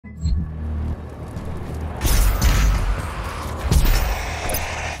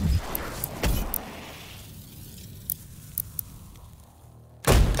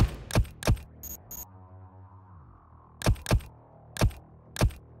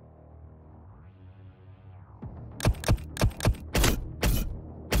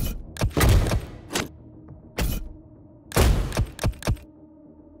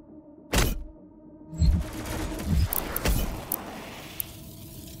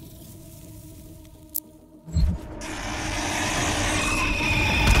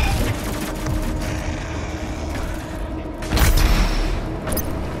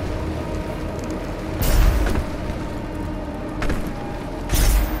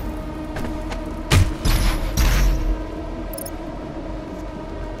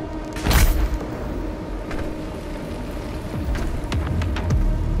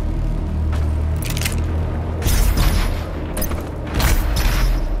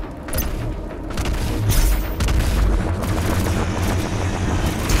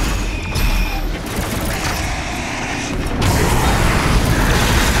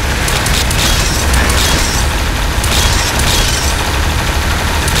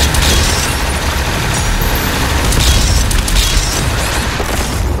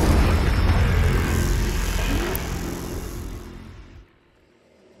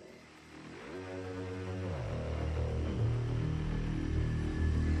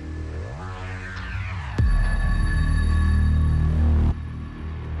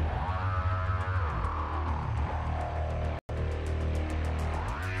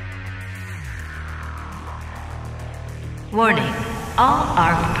Warning. All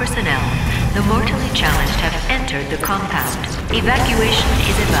ARC personnel, the mortally challenged have entered the compound. Evacuation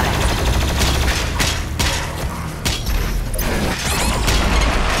is advised.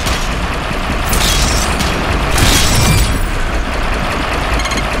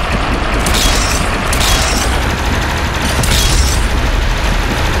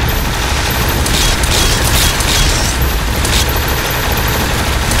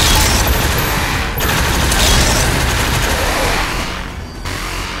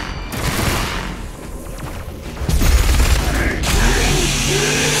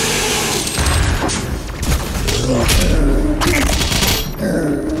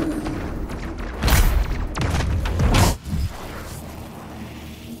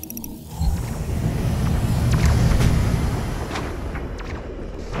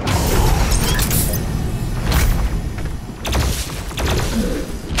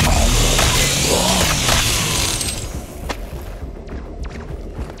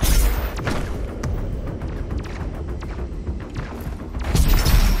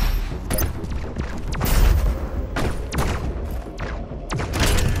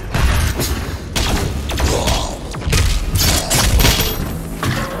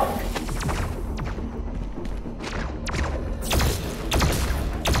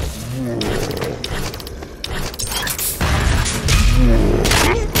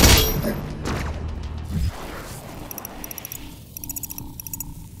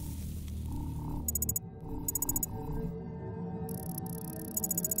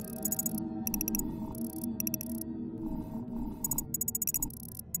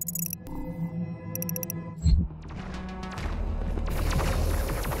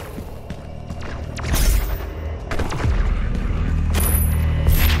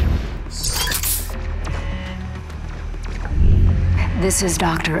 This is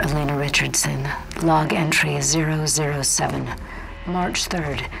Dr. Elena Richardson, log entry 007, March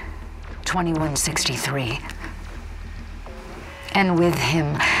 3rd, 2163. And with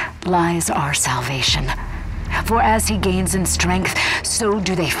him lies our salvation. For as he gains in strength, so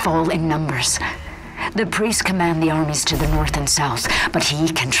do they fall in numbers. The priests command the armies to the north and south, but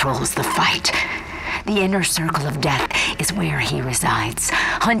he controls the fight. The inner circle of death is where he resides,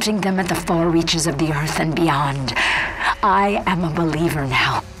 hunting them at the far reaches of the earth and beyond. I am a believer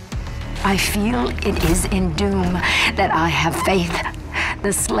now. I feel it is in doom that I have faith.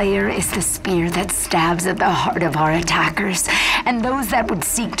 The Slayer is the spear that stabs at the heart of our attackers, and those that would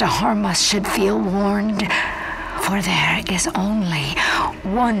seek to harm us should feel warned. For there is only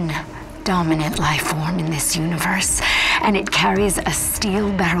one dominant life form in this universe, and it carries a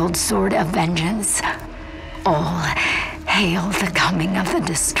steel-barreled sword of vengeance. All hail the coming of the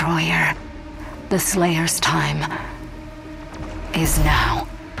Destroyer. The Slayer's time is now.